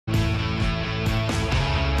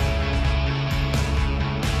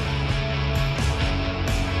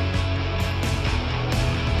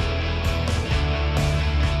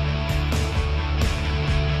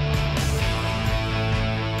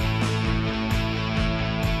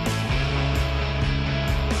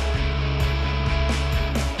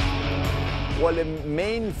Well, the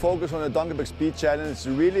main focus on the Dunkerbeck Speed Challenge is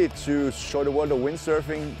really to show the world of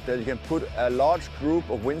windsurfing that you can put a large group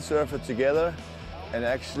of windsurfers together and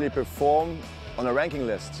actually perform on a ranking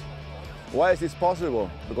list. Why is this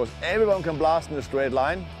possible? Because everyone can blast in a straight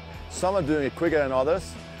line. Some are doing it quicker than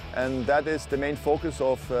others, and that is the main focus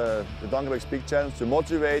of the Dunkerbeck Speed Challenge, to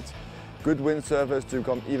motivate good windsurfers to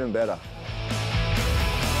become even better.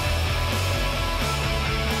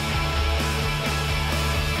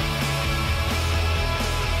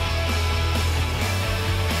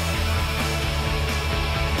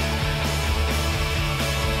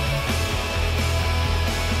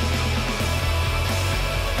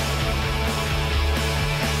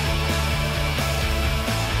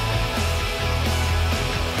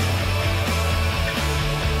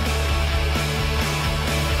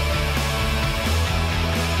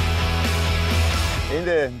 In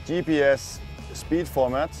the GPS speed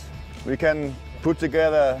format, we can put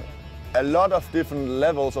together a lot of different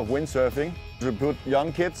levels of windsurfing. We put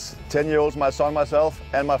young kids, 10-year-olds, my son, myself,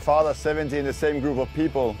 and my father, 70, in the same group of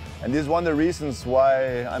people. And this is one of the reasons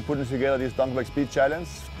why I'm putting together this Dunkerbeck Speed Challenge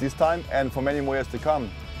this time and for many more years to come.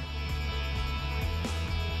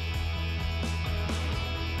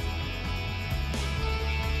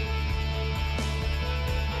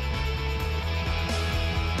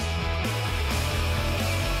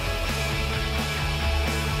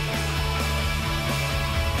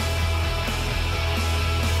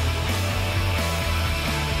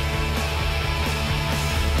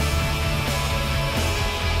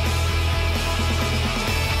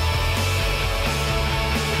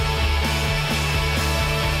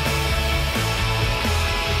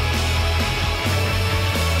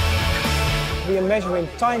 We are measuring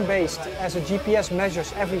time-based as a GPS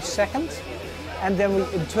measures every second, and then we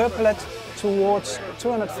interpolate towards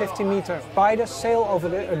 250 meters. Riders sail over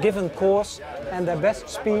a given course and their best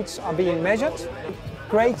speeds are being measured.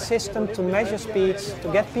 Great system to measure speeds, to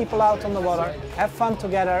get people out on the water, have fun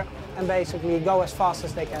together and basically go as fast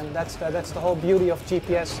as they can. That's the whole beauty of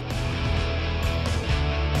GPS.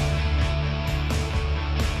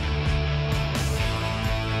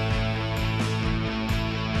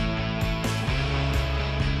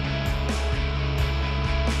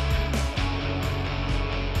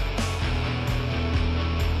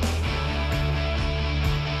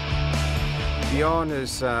 Bjorn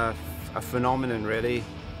is a phenomenon, really.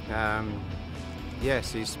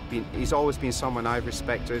 Yes, he's always been someone I've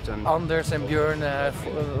respected. And Anders and Bjorn,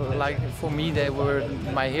 like for me, they were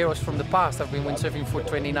my heroes from the past. I've been windsurfing for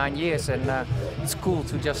 29 years, and it's cool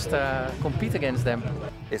to just compete against them.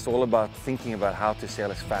 It's all about thinking about how to sail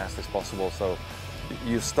as fast as possible. So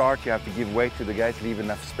you start, you have to give way to the guys, leave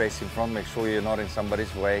enough space in front, make sure you're not in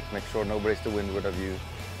somebody's wake, make sure nobody's to windward of you.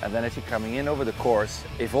 And then as you're coming in over the course,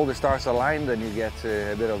 if all the stars align, then you get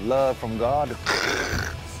a bit of love from God.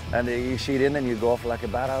 And you sheet in and you go off like a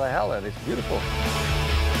bat out of hell, and it's beautiful.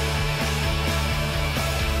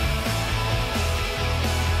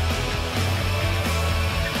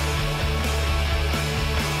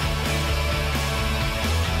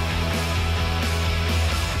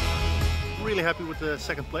 Really happy with the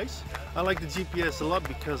second place. I like the GPS a lot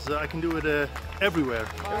because I can do it everywhere.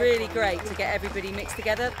 Really great to get everybody mixed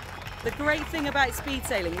together. The great thing about speed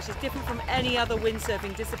sailing, which is different from any other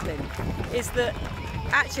windsurfing discipline, is that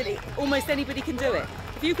actually almost anybody can do it.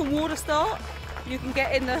 If you can water start, you can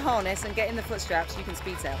get in the harness and get in the foot straps, you can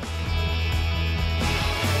speed sail.